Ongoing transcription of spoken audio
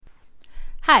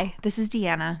Hi, this is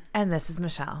Deanna. And this is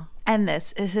Michelle. And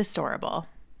this is Historical.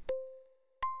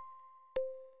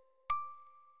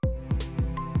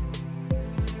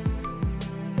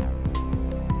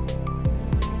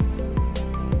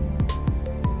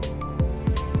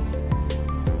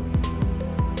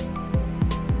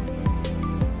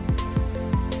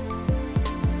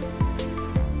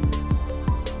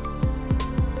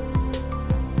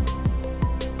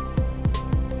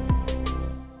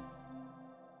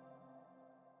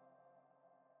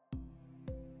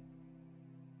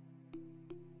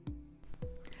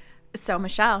 So,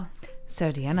 Michelle.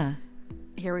 So, Deanna.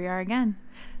 Here we are again.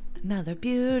 Another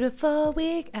beautiful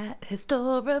week at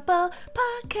Historical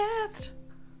Podcast.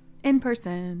 In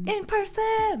person.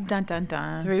 Dun, dun,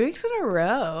 dun. 3 weeks in a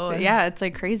row. Yeah, it's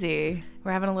like crazy.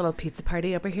 We're having a little pizza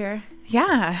party over here.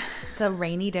 Yeah. It's a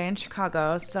rainy day in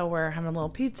Chicago, so we're having a little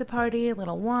pizza party, a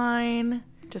little wine.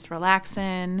 Just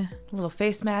relaxing. A little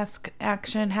face mask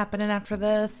action happening after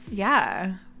this.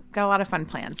 Yeah. Got a lot of fun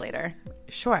plans later.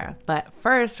 Sure. But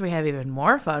first, we have even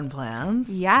more fun plans.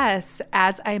 Yes.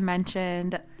 As I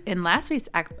mentioned in last week's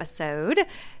episode,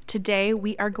 today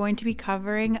we are going to be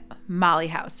covering Molly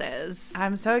houses.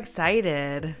 I'm so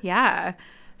excited. Yeah.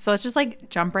 So let's just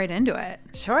jump right into it.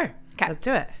 Sure. Okay. Let's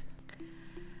do it.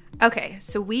 Okay.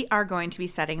 So we are going to be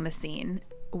setting the scene.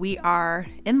 We are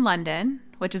in London,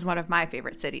 which is one of my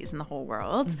favorite cities in the whole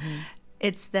world. Mm-hmm.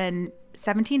 It's the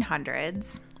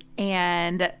 1700s.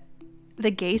 And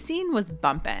the gay scene was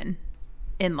bumping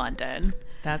in London.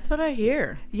 That's what I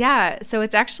hear. Yeah. So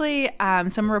it's actually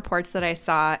some reports that I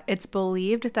saw. It's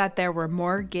believed that there were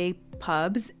more gay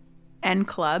pubs and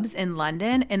clubs in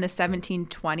London in the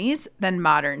 1720s than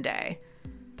modern day.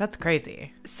 That's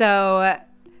crazy. So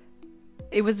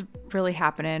it was really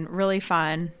happening, really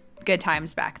fun, good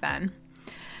times back then.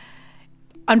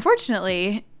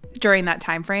 Unfortunately, during that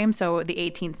time frame, so the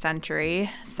 18th century,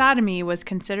 sodomy was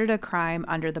considered a crime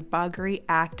under the Buggery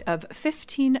Act of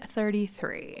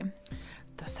 1533.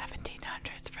 The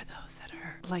 1700s for those that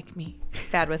are like me.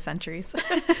 Bad with centuries.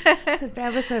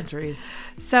 Bad with centuries.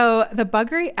 So the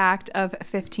Buggery Act of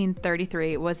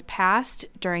 1533 was passed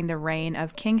during the reign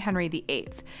of King Henry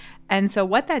VIII. And so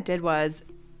what that did was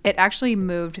it actually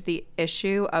moved the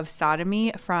issue of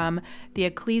sodomy from the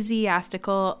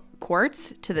ecclesiastical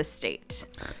courts to the state.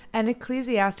 And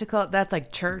ecclesiastical, that's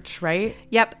like church, right?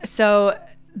 Yep. So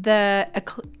the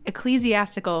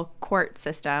ecclesiastical court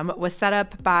system was set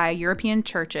up by European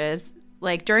churches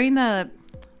during the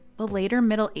later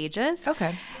Middle Ages.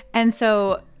 Okay. And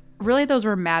so really those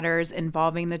were matters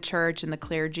involving the church and the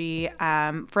clergy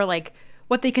for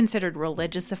what they considered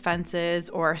religious offenses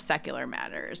or secular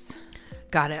matters.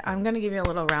 Got it. I'm going to give you a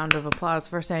little round of applause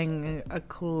for saying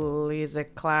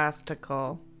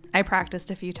ecclesiastical. I practiced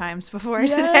a few times before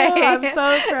today. I'm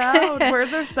so proud.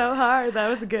 Words are so hard. That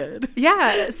was good.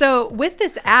 Yeah. So with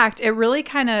this act, it really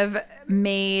kind of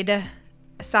made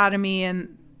sodomy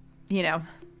and,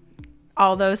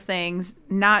 all those things,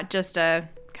 not just a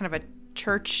kind of a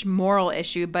church moral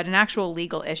issue, but an actual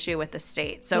legal issue with the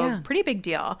state. So pretty big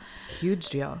deal. Huge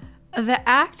deal. The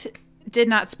act did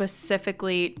not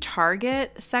specifically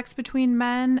target sex between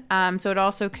men. So it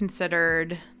also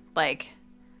considered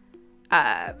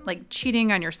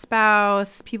cheating on your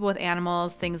spouse, people with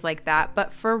animals, things like that.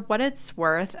 But for what it's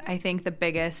worth, I think the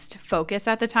biggest focus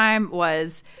at the time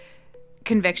was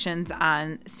convictions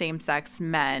on same-sex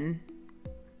men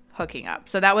hooking up.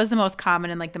 So that was the most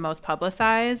common and the most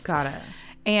publicized. Got it.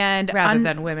 And rather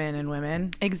than women and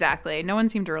women. Exactly. No one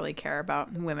seemed to really care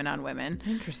about women on women.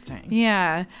 Interesting.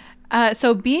 Yeah.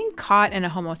 So being caught in a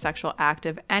homosexual act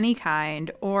of any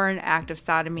kind or an act of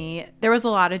sodomy, there was a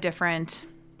lot of different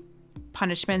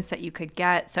punishments that you could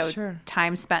get. So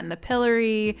time spent in the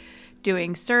pillory,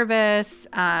 doing service,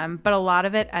 but a lot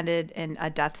of it ended in a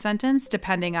death sentence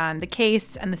depending on the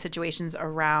case and the situations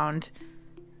around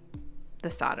the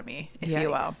sodomy, if you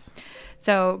will.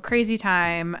 So crazy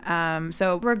time.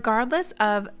 So regardless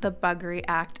of the Buggery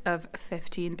Act of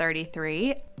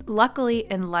 1533, luckily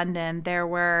in London there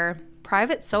were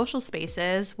private social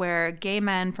spaces where gay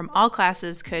men from all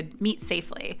classes could meet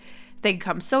safely. They could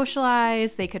come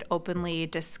socialize, they could openly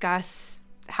discuss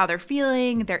how they're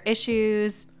feeling, their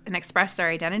issues, and express their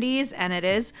identities. And it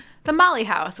is the Molly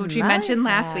House, which we mentioned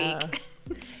last week.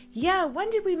 Yeah, when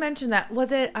did we mention that?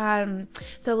 Was it,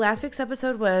 so last week's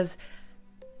episode was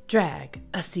Drag,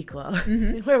 a sequel,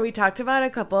 where we talked about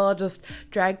a couple just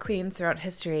drag queens throughout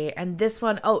history. And this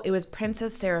one, it was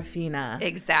Princess Seraphina.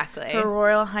 Exactly. Her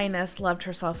Royal Highness loved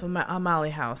herself a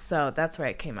Molly House. So that's where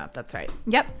it came up. That's right.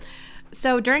 Yep.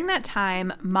 So during that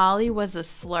time, Molly was a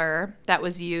slur that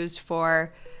was used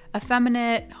for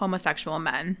effeminate homosexual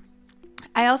men.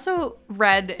 I also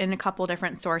read in a couple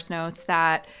different source notes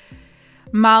that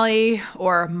Molly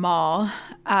or Mall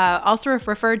also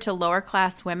referred to lower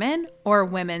class women or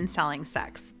women selling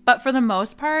sex. But for the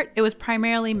most part, it was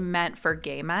primarily meant for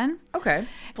gay men. Okay.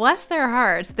 Bless their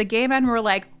hearts, the gay men were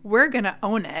like, we're going to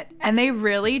own it. And they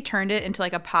really turned it into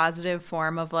like a positive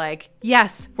form of like,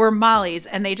 yes, we're Mollies.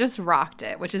 And they just rocked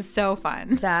it, which is so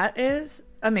fun. That is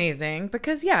amazing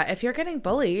because, yeah, if you're getting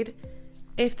bullied,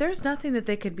 if there's nothing that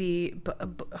they could be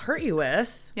hurt you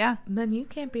with, yeah, then you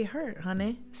can't be hurt,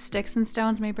 honey. Sticks and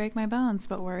stones may break my bones,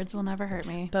 but words will never hurt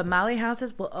me. But Molly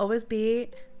houses will always be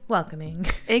welcoming.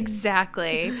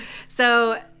 Exactly.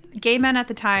 So gay men at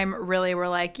the time really were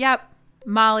like, yep,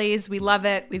 Molly's, we love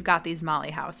it. We've got these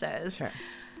Molly houses. Sure.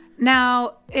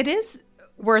 Now, it is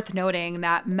worth noting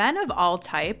that men of all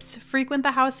types frequent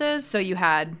the houses. So you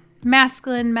had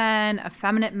masculine men,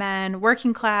 effeminate men,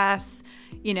 working class,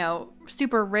 you know,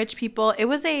 super rich people. It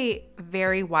was a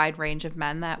very wide range of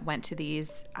men that went to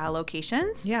these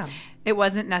locations. Yeah. It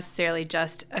wasn't necessarily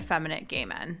just effeminate gay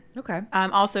men. Okay.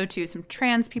 Also, too, some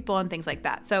trans people and things like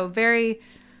that. So a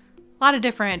lot of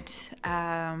different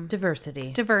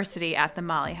diversity at the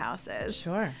Molly houses.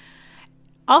 Sure.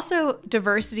 Also,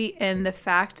 diversity in the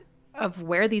fact of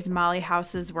where these Molly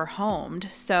houses were homed.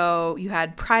 So you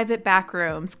had private back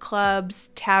rooms,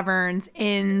 clubs, taverns,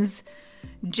 inns,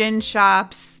 gin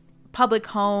shops, public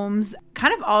homes,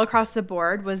 kind of all across the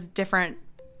board was different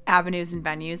avenues and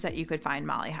venues that you could find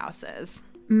Molly houses.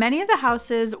 Many of the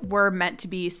houses were meant to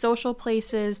be social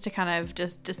places to kind of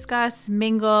just discuss,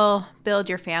 mingle, build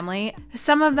your family.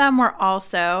 Some of them were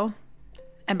also,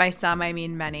 and by some I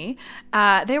mean many,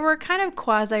 they were kind of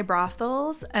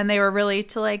quasi-brothels, and they were really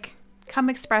to like come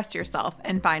express yourself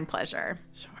and find pleasure.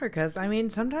 Sure, because I mean,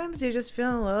 sometimes you're just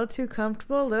feeling a little too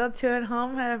comfortable, a little too at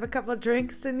home, have a couple of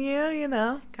drinks in you, you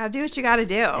know. Gotta do what you gotta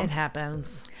do. It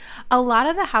happens. A lot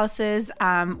of the houses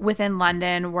within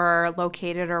London were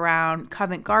located around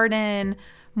Covent Garden,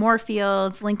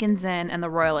 Moorfields, Lincoln's Inn, and the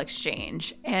Royal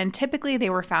Exchange. And typically they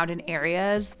were found in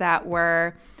areas that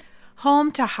were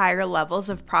home to higher levels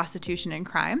of prostitution and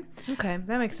crime. Okay,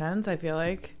 that makes sense, I feel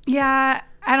like. Yeah,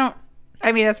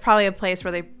 I mean, that's probably a place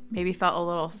where they maybe felt a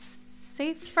little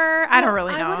safer. I don't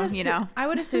really know, you know. I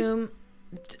would assume,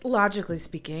 logically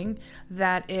speaking,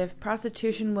 that if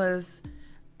prostitution was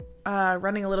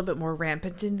running a little bit more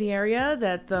rampant in the area,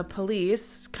 that the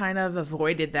police kind of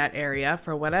avoided that area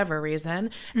for whatever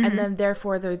reason, and then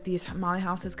therefore these Molly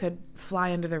houses could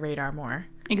fly under the radar more.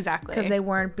 Exactly. Because they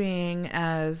weren't being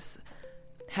as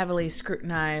heavily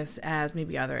scrutinized as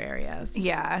maybe other areas.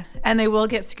 Yeah. And they will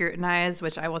get scrutinized,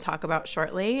 which I will talk about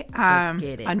shortly,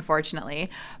 unfortunately.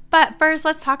 But first,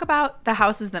 let's talk about the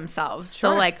houses themselves.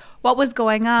 Sure. So, like, what was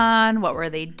going on? What were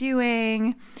they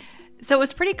doing? So it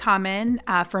was pretty common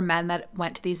for men that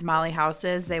went to these Molly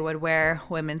houses. They would wear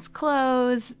women's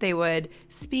clothes. They would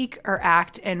speak or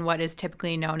act in what is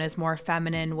typically known as more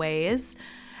feminine ways.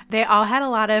 They all had a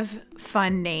lot of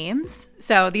fun names.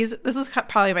 So this was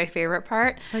probably my favorite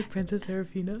part. Like Princess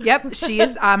Serafina? Yep, she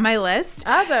is on my list.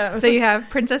 Awesome. So you have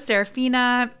Princess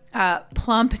Serafina,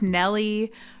 Plump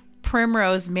Nellie,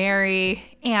 Primrose Mary,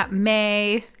 Aunt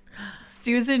May,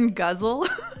 Susan Guzzle.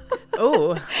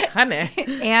 Oh, honey.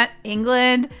 Aunt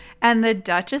England, and the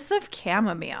Duchess of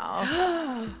Chamomile.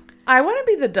 I want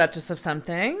to be the Duchess of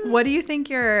something. What do you think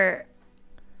your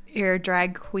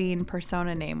drag queen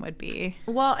persona name would be?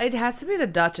 Well, it has to be the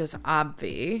Duchess,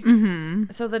 obvi.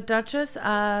 Mm-hmm. So the Duchess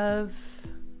of...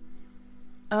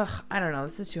 I don't know.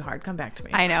 This is too hard. Come back to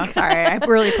me. I know. Sorry. I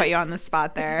really put you on the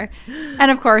spot there.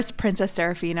 And of course, Princess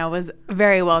Serafina was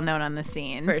very well known on the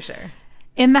scene. For sure.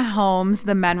 In the homes,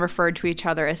 the men referred to each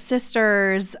other as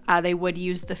sisters. They would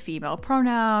use the female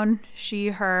pronoun, she,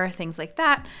 her, things like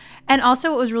that. And also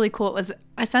what was really cool, it was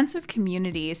a sense of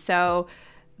community. So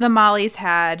the Mollys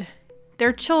had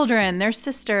their children, their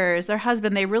sisters, their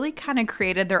husband. They really kind of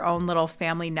created their own little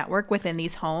family network within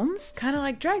these homes. Kind of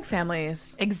like drag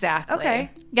families. Exactly. Okay.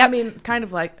 Yep. I mean, kind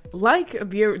of like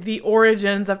the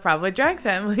origins of probably drag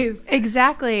families.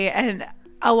 Exactly. And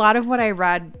a lot of what I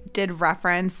read did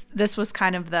reference, this was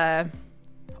kind of the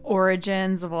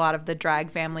origins of a lot of the drag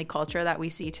family culture that we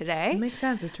see today. It makes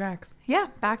sense. It tracks. Yeah,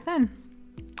 back then.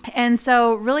 And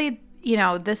so really, you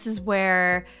know, this is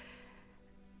where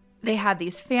they had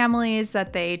these families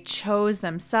that they chose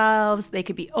themselves. They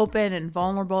could be open and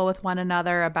vulnerable with one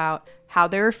another about how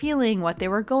they were feeling, what they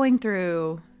were going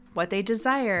through, what they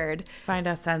desired. Find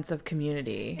a sense of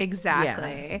community.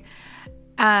 Exactly.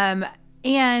 Yeah.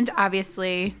 And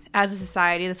obviously, as a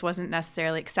society, this wasn't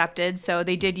necessarily accepted. So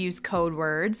they did use code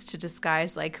words to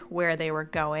disguise like where they were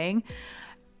going.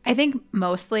 I think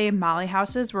mostly Molly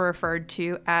houses were referred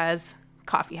to as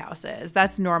coffee houses.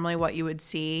 That's normally what you would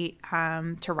see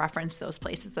to reference those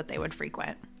places that they would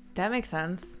frequent. That makes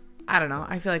sense. I don't know.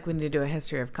 I feel like we need to do a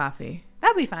history of coffee.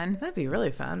 That'd be fun. That'd be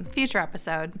really fun. Future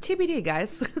episode. TBD,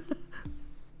 guys.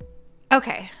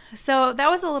 Okay, so that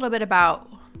was a little bit about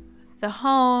the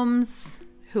homes,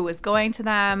 who was going to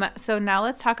them. So now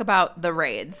let's talk about the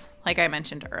raids, like I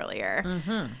mentioned earlier.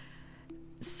 Mm-hmm.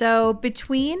 So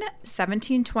between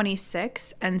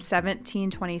 1726 and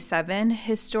 1727,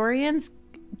 historians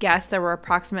guess there were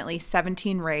approximately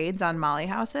 17 raids on Molly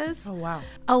houses. Oh, wow.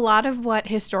 A lot of what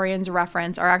historians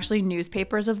reference are actually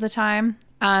newspapers of the time.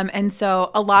 And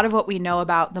so a lot of what we know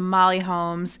about the Molly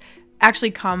homes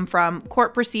actually come from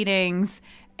court proceedings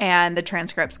and the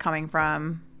transcripts coming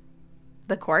from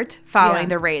the court following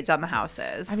the raids on the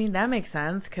houses. I mean, that makes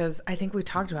sense because I think we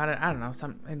talked about it, I don't know,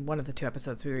 in one of the 2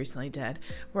 episodes we recently did,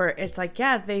 where it's like,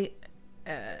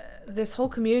 this whole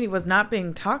community was not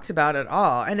being talked about at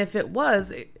all. And if it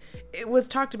was, it was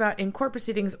talked about in court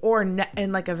proceedings or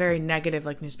in like a very negative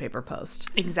like newspaper post.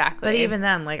 Exactly. But even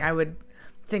then, like I would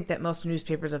think that most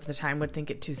newspapers of the time would think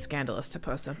it too scandalous to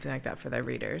post something like that for their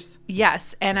readers.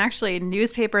 Yes. And actually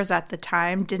newspapers at the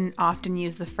time didn't often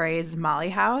use the phrase Molly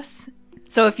House.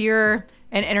 So if you're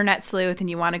an internet sleuth and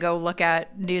you want to go look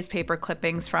at newspaper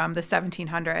clippings from the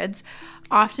 1700s,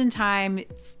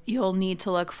 oftentimes you'll need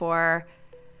to look for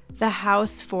the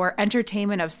house for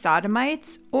entertainment of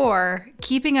sodomites or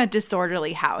keeping a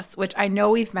disorderly house, which I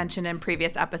know we've mentioned in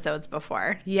previous episodes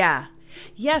before. Yeah.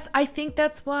 Yes, I think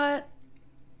that's what...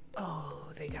 Oh,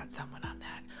 they got someone on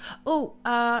that. Oh,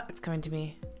 it's coming to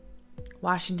me.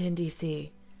 Washington,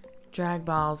 D.C. Drag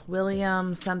balls.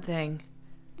 William something.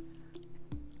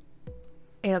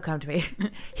 It'll come to me.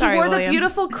 Sorry, he wore William. the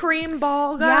beautiful cream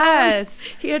ball gown. Yes.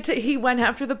 He went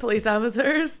after the police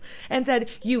officers and said,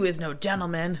 "You is no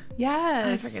gentleman." Yes.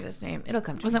 I forget his name. It'll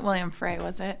come to me. Wasn't William Frey,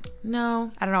 was it?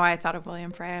 No. I don't know why I thought of William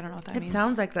Frey. I don't know what that means. It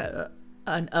sounds like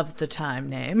an of the time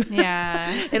name.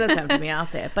 Yeah. It'll come to me. I'll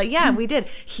say it. But yeah, we did.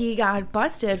 He got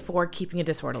busted for keeping a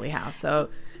disorderly house.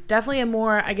 So definitely a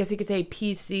more, I guess you could say,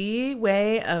 PC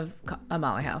way of a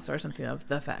Molly house or something of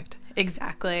the effect.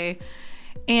 Exactly.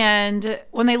 And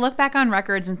when they look back on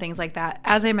records and things like that,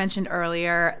 as I mentioned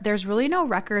earlier, there's really no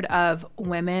record of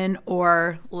women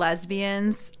or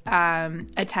lesbians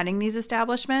attending these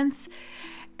establishments.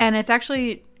 And it's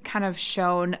actually kind of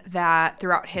shown that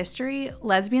throughout history,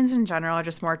 lesbians in general are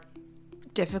just more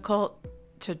difficult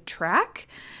to track.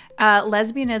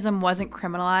 Lesbianism wasn't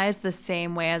criminalized the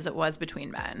same way as it was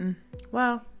between men.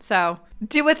 Well, so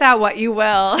do with that what you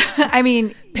will. I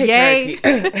mean, yay.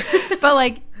 But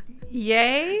like,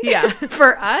 yay? Yeah.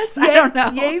 For us? Yay, I don't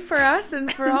know. Yay for us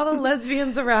and for all the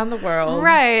lesbians around the world.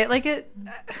 Right. Like,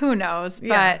 who knows?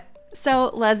 Yeah. But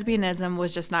so lesbianism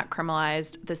was just not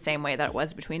criminalized the same way that it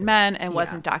was between men and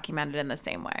wasn't documented in the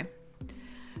same way.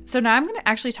 So now I'm going to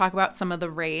actually talk about some of the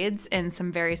raids in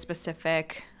some very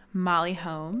specific Molly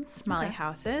homes, Molly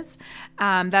houses,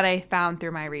 that I found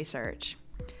through my research.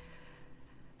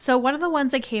 So one of the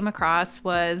ones I came across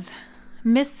was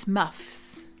Miss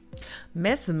Muff's.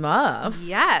 Miss Muffs?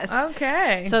 Yes.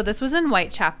 Okay. So this was in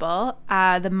Whitechapel.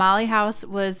 The Molly house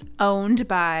was owned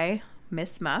by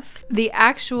Miss Muff. The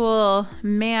actual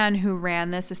man who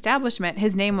ran this establishment,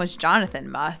 his name was Jonathan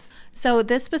Muff. So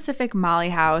this specific Molly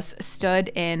house stood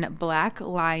in Black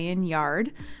Lion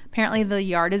Yard. Apparently the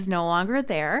yard is no longer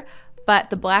there, but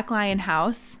the Black Lion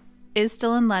house is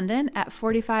still in London at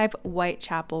 45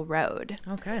 Whitechapel Road.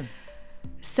 Okay.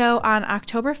 So on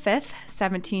October 5th,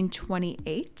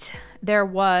 1728, there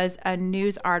was a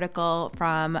news article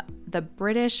from the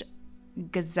British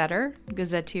Gazetteer,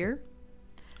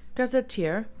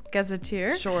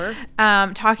 Sure.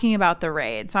 talking about the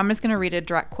raid. So I'm just going to read a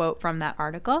direct quote from that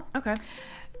article. Okay.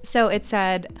 So it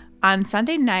said, on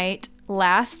Sunday night,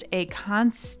 last a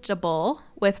constable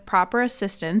with proper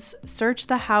assistance searched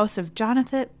the house of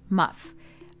Jonathan Muff,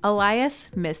 alias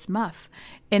Miss Muff,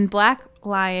 in Black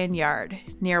Lion Yard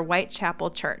near Whitechapel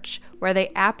Church, where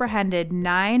they apprehended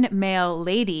 9 male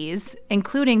ladies,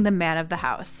 including the man of the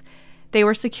house. They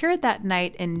were secured that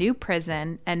night in New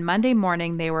Prison, and Monday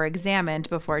morning they were examined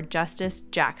before Justice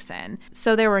Jackson.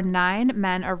 So there were 9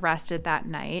 men arrested that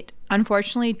night.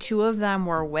 Unfortunately, 2 of them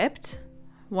were whipped,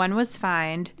 1 was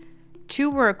fined, 2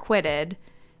 were acquitted,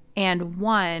 and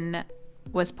 1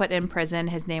 was put in prison.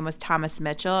 His name was Thomas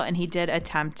Mitchell, and he did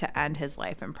attempt to end his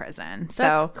life in prison.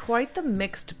 That's quite the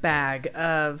mixed bag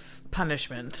of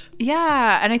punishment.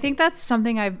 Yeah, and I think that's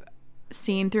something I've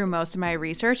seen through most of my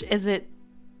research is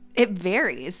It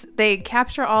varies. They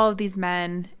capture all of these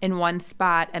men in one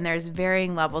spot, and there's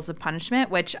varying levels of punishment,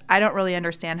 which I don't really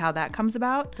understand how that comes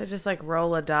about. They just like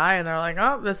roll a die and they're like,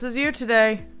 oh, this is you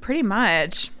today. Pretty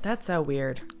much. That's so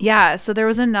weird. Yeah. So there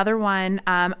was another one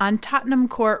on Tottenham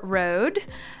Court Road.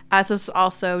 So it's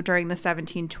also during the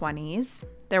 1720s.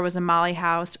 There was a Molly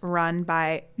house run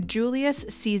by Julius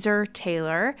Caesar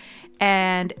Taylor,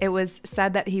 and it was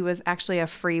said that he was actually a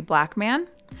free black man.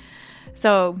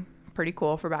 So pretty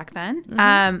cool for back then.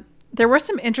 Mm-hmm. There were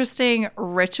some interesting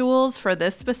rituals for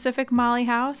this specific Molly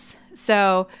house.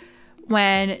 So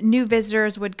when new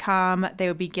visitors would come, they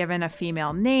would be given a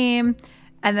female name,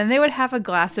 and then they would have a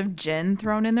glass of gin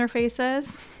thrown in their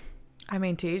faces. I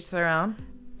mean, to each their own.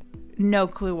 No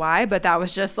clue why, but that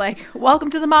was just like,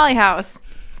 welcome to the Molly house.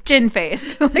 Gin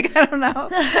face. Like, I don't know.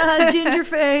 Ginger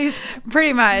face.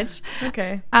 Pretty much.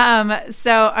 Okay.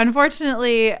 So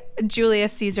unfortunately,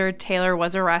 Julius Caesar Taylor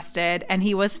was arrested, and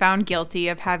he was found guilty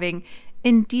of having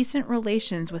indecent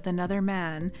relations with another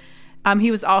man.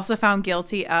 He was also found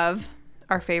guilty of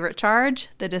our favorite charge,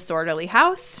 the disorderly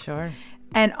house. Sure.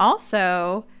 And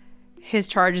also, his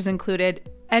charges included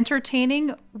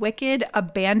entertaining wicked,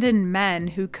 abandoned men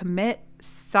who commit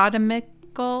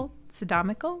sodomical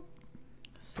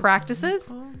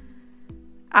practices.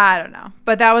 I don't know,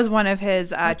 but that was one of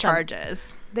his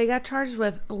charges. They got charged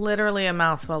with literally a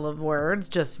mouthful of words,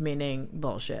 just meaning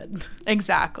bullshit.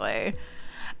 Exactly.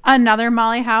 Another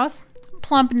Molly house,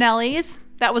 Plump Nellie's,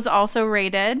 that was also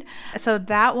raided. So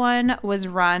that one was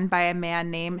run by a man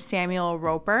named Samuel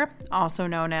Roper, also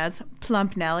known as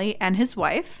Plump Nellie, and his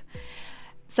wife.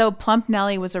 So Plump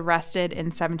Nellie was arrested in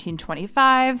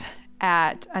 1725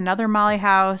 at another Molly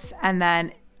house, and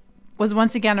then was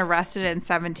once again arrested in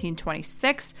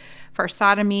 1726 for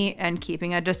sodomy and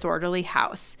keeping a disorderly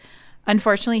house.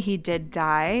 Unfortunately, he did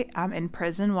die in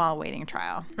prison while awaiting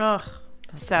trial. Ugh,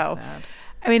 that's so sad.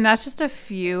 I mean, that's just a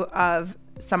few of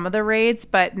some of the raids,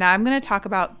 but now I'm going to talk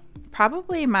about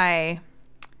probably my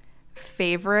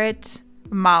favorite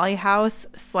Molly house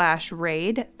 /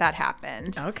 raid that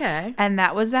happened. Okay. And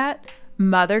that was at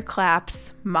Mother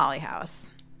Clapp's Molly house.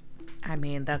 I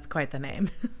mean, that's quite the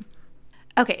name.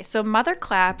 Okay, so Mother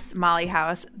Clapp's Molly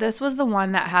house, this was the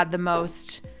one that had the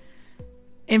most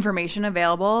information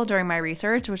available during my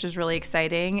research, which is really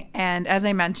exciting. And as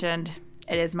I mentioned,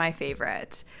 it is my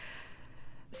favorite.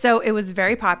 So it was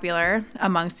very popular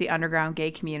amongst the underground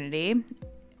gay community.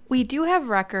 We do have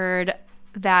record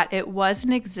that it was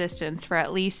in existence for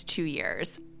at least 2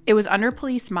 years. It was under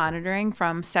police monitoring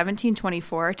from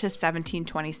 1724 to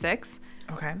 1726.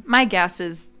 Okay. My guess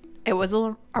is it was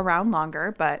around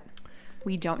longer, but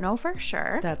we don't know for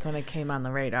sure. That's when it came on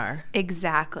the radar.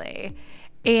 Exactly.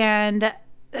 And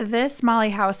this Molly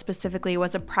house specifically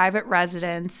was a private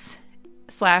residence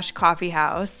 / coffee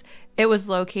house. It was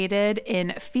located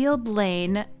in Field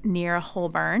Lane near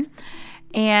Holborn,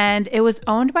 and it was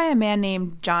owned by a man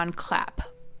named John Clapp,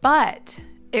 but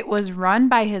it was run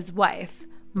by his wife,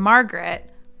 Margaret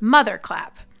Mother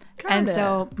Clapp.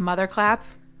 So Mother Clapp,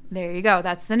 there you go.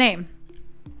 That's the name.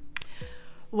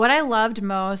 What I loved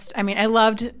most, I mean, I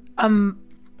love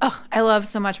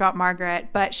so much about Margaret,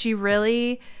 but she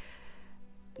really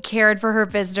cared for her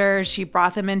visitors. She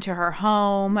brought them into her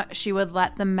home. She would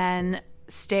let the men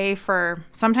stay for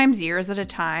sometimes years at a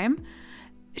time.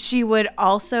 She would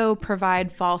also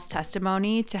provide false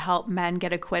testimony to help men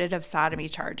get acquitted of sodomy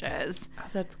charges. Oh,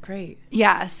 that's great.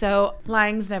 Yeah, so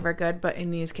lying's never good, but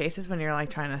in these cases when you're like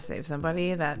trying to save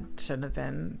somebody, that shouldn't have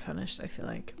been punished, I feel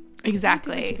like.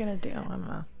 Exactly. What you gonna do? I don't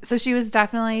know. So she was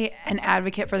definitely an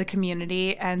advocate for the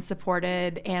community and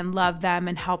supported and loved them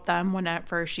and helped them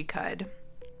whenever she could.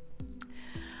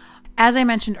 As I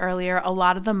mentioned earlier, a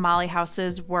lot of the Molly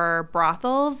houses were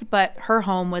brothels, but her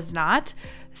home was not.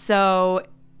 So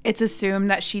it's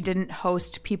assumed that she didn't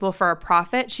host people for a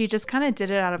profit. She just kind of did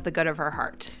it out of the good of her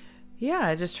heart.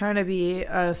 Yeah, just trying to be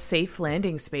a safe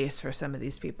landing space for some of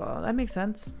these people. That makes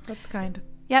sense. That's kind.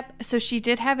 Yep. So she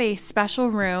did have a special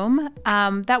room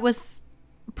that was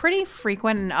pretty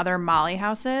frequent in other Molly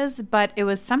houses, but it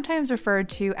was sometimes referred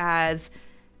to as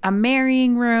a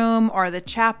marrying room or the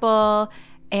chapel,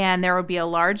 and there would be a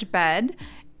large bed.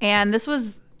 And this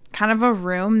was kind of a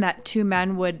room that two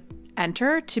men would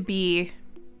enter to be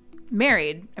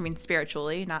married. I mean,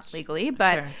 spiritually, not legally,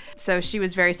 but sure. So she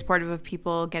was very supportive of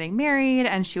people getting married,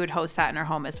 and she would host that in her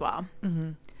home as well.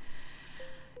 Mm-hmm.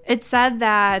 It said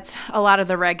that a lot of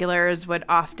the regulars would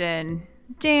often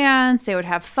dance, they would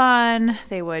have fun,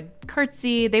 they would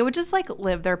curtsy, they would just like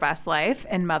live their best life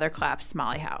in Mother Clapp's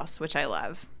Molly house, which I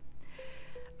love.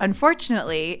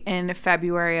 Unfortunately, in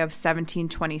February of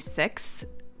 1726,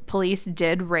 police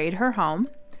did raid her home,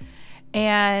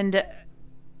 And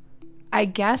I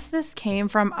guess this came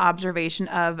from observation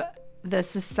of the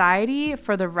Society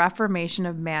for the Reformation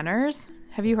of Manners.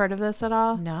 Have you heard of this at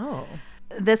all? No.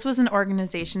 This was an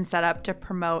organization set up to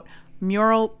promote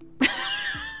moral...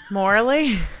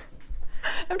 Morally?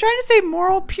 I'm trying to say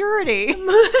moral purity.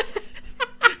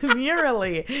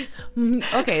 Murally.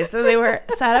 Okay, so they were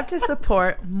set up to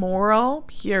support moral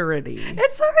purity.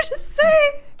 It's hard to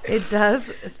say. It does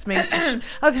smink.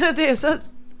 I was going to say, it says...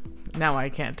 Now I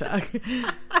can't talk.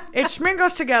 It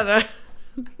schmingles together.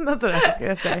 That's what I was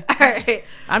going to say. All right.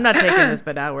 I'm not taking this,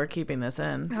 but now we're keeping this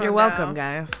in. You're welcome,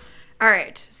 guys. All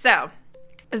right. So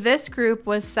this group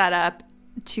was set up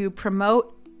to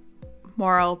promote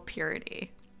moral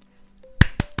purity.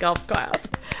 Golf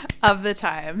clap. Of the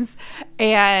times.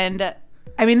 And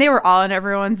I mean, they were all in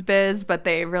everyone's biz, but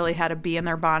they really had a bee in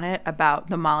their bonnet about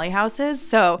the Molly houses.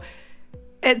 So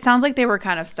it sounds like they were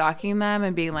kind of stalking them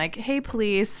and being like, hey,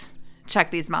 police,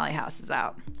 check these Molly houses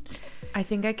out. I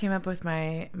think I came up with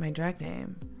my drag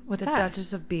name. What's the that?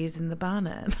 Duchess of Bees in the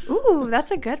Bonnet. Ooh,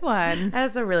 that's a good one.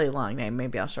 That's a really long name.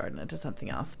 Maybe I'll shorten it to something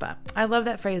else. But I love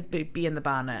that phrase, bee in the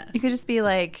bonnet. You could just be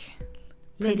like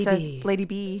Lady Bee. Lady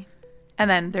Bee. And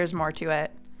then there's more to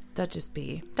it. Duchess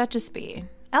Bee. Duchess Bee.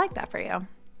 I like that for you.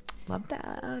 Love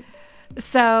that.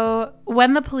 So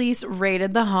when the police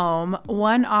raided the home,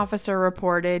 one officer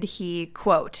reported he,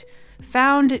 quote,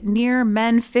 found near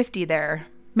men 50 there,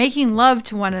 making love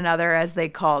to one another, as they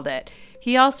called it.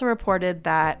 He also reported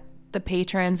that the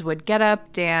patrons would get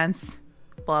up, dance,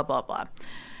 blah, blah, blah.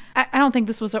 I don't think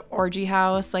this was an orgy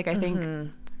house. Like, I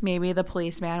think maybe the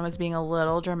policeman was being a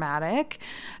little dramatic,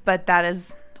 but that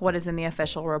is what is in the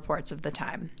official reports of the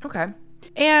time. Okay.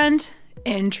 And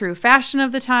in true fashion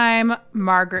of the time,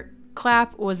 Margaret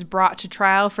Clapp was brought to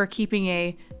trial for keeping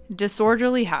a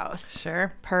disorderly house.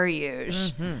 Sure. Per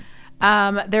usual.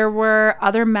 There were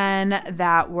other men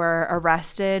that were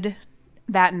arrested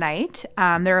that night.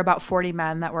 There were about 40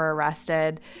 men that were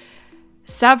arrested.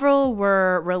 Several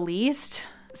were released.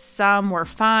 Some were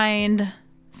fined.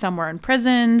 Some were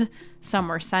imprisoned. Some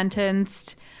were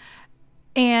sentenced.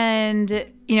 And,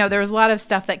 you know, there was a lot of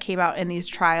stuff that came out in these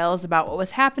trials about what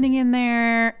was happening in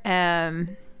there.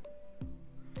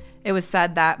 It was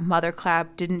said that Mother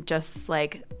Clapp didn't just,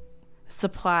 like,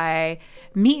 supply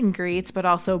meet and greets, but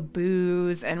also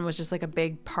booze, and was just like a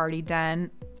big party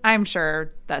den. I'm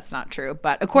sure that's not true,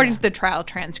 but according to the trial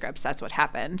transcripts, that's what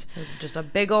happened. It was just a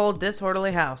big old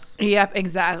disorderly house. Yep,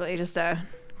 exactly. Just a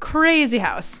crazy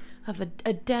house. Of a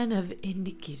den of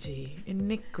iniquity.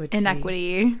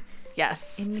 Inequity.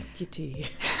 Yes. Iniquity.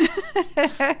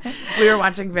 We were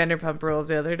watching Vanderpump Rules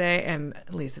the other day, and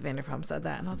Lisa Vanderpump said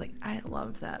that, and I was like, I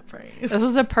love that phrase. This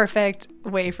was a perfect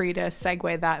way for you to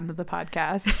segue that into the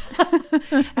podcast.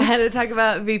 I had to talk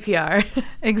about VPR.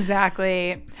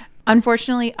 Exactly.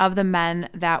 Unfortunately, of the men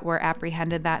that were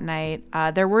apprehended that night,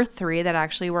 there were 3 that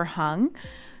actually were hung.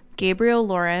 Gabriel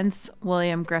Lawrence,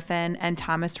 William Griffin, and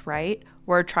Thomas Wright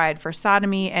were tried for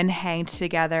sodomy and hanged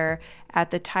together at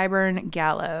the Tyburn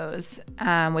Gallows,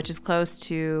 which is close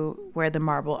to where the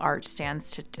Marble Arch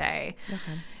stands today.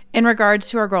 Okay. In regards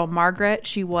to our girl Margaret,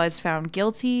 she was found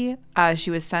guilty. She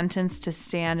was sentenced to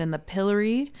stand in the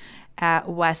pillory at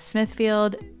West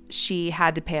Smithfield. She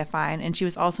had to pay a fine, and she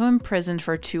was also imprisoned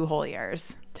for 2 whole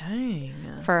years. Dang.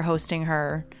 For hosting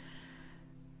her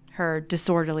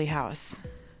disorderly house.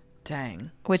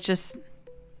 Dang. Which just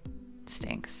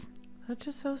stinks. That's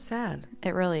just so sad. It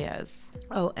really is.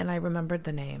 Oh, and I remembered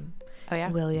the name. Oh, yeah?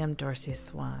 William Dorsey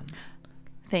Swan.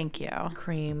 Thank you.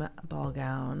 Cream ball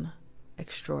gown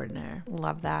extraordinaire.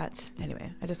 Love that.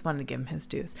 Anyway, I just wanted to give him his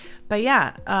dues. But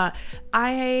yeah,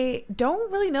 I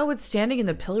don't really know what standing in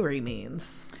the pillory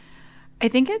means. I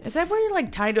think it's... Is that where you're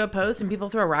like tied to a post and people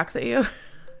throw rocks at you?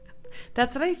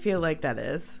 That's what I feel like that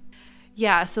is.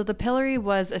 Yeah, so the pillory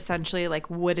was essentially like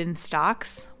wooden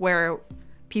stocks where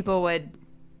people would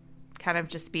kind of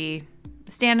just be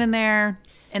standing there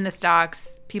in the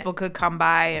stocks. People could come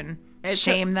by and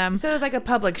shame them. So it was like a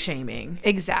public shaming.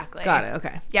 Exactly. Got it.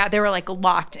 Okay. Yeah, they were like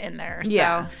locked in there. So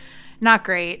yeah. Not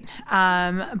great.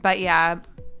 But yeah,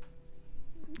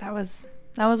 that was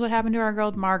what happened to our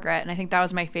girl Margaret. And I think that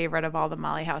was my favorite of all the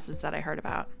Molly houses that I heard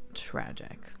about.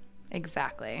 Tragic.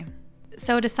 Exactly.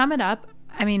 So to sum it up,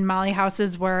 I mean, Molly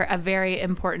houses were a very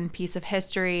important piece of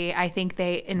history. I think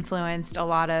they influenced a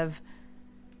lot of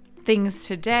things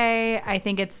today. I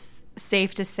think it's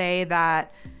safe to say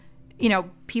that, you know,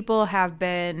 people have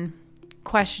been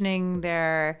questioning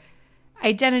their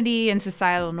identity and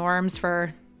societal norms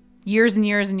for years and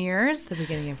years and years. The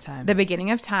beginning of time. The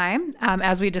beginning of time,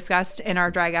 as we discussed in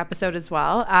our drag episode as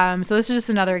well. So this is just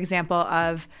another example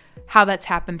of how that's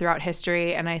happened throughout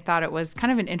history. And I thought it was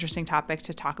kind of an interesting topic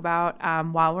to talk about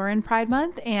while we're in Pride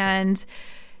Month. And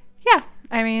yeah,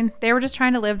 I mean, they were just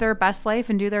trying to live their best life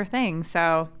and do their thing.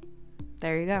 So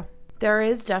there you go. There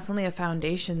is definitely a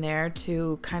foundation there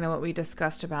to kind of what we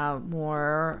discussed about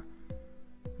more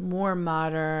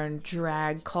modern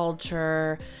drag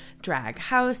culture, drag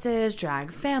houses,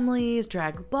 drag families,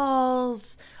 drag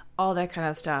balls, all that kind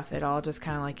of stuff. It all just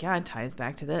kind of like, it ties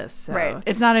back to this. So right.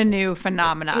 It's not a new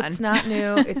phenomenon. It's not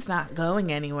new. It's not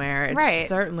going anywhere. It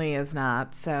certainly is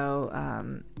not. So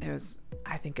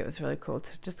I think it was really cool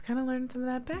to just kind of learn some of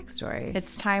that backstory.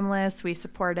 It's timeless. We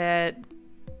support it.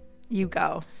 You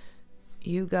go.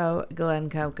 You go,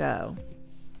 Glencoe, go.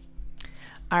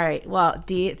 All right. Well,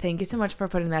 Dee, thank you so much for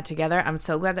putting that together. I'm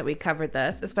so glad that we covered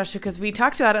this, especially because we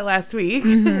talked about it last week.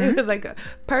 It was like a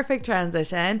perfect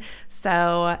transition.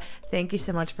 So thank you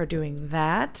so much for doing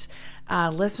that.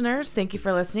 Listeners, thank you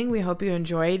for listening. We hope you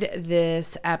enjoyed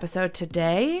this episode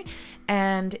today.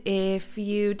 And if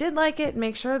you did like it,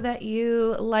 make sure that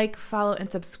you like, follow,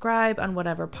 and subscribe on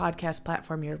whatever podcast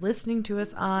platform you're listening to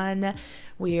us on.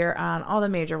 We're on all the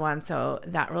major ones, so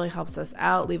that really helps us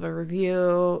out. Leave a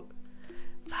review.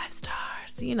 5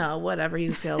 stars, whatever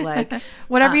you feel like.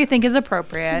 Whatever you think is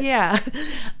appropriate. Yeah.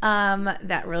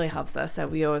 That really helps us. So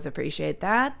we always appreciate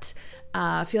that.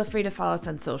 Feel free to follow us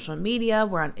on social media.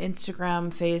 We're on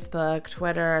Instagram, Facebook,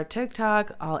 Twitter,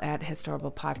 TikTok, all at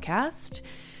Historical Podcast.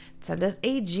 Send us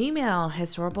a Gmail,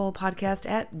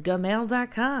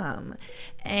 historicalpodcast@gmail.com.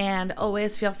 And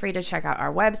always feel free to check out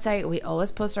our website. We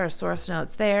always post our source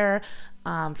notes there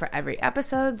for every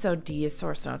episode. So Dee's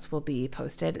source notes will be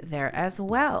posted there as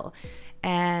well.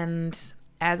 And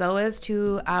as always,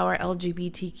 to our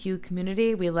LGBTQ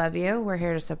community, we love you. We're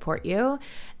here to support you.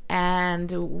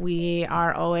 And we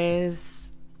are always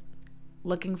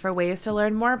looking for ways to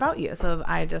learn more about you. So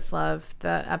I just love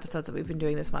the episodes that we've been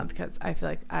doing this month because I feel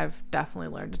like I've definitely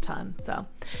learned a ton. So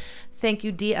thank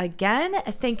you, Dee, again.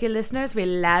 Thank you, listeners. We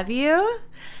love you.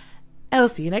 I'll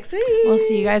see you next week. We'll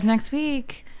see you guys next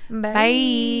week. Bye.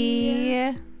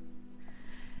 Bye.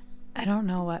 I don't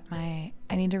know I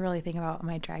need to really think about what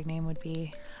my drag name would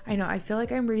be. I know. I feel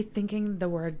like I'm rethinking the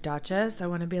word Duchess. I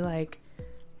want to be like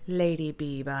Lady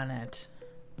B Bonnet.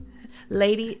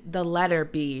 Lady, the letter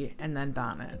B, and then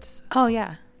Bonnet. Oh,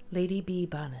 yeah. Lady B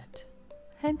Bonnet.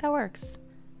 I think that works.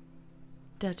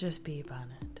 Duchess B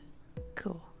Bonnet.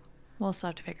 Cool. We'll still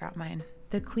have to figure out mine.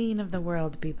 The Queen of the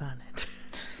World B Bonnet.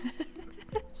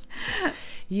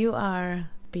 You are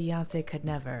Beyonce could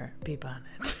never be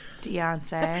Bonnet.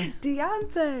 Beyonce.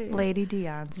 Beyonce. Lady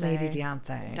Beyonce. Lady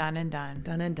Beyonce. Done and done.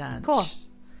 Done and done. Cool.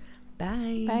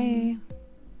 Bye. Bye.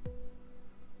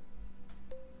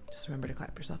 Just remember to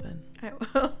clap yourself in. I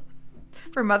will.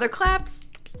 For mother claps.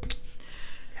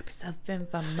 Clap yourself in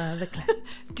for mother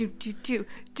claps. Do, do, do.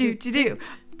 Do, do, do.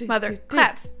 Mother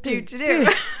claps. Do, do, do.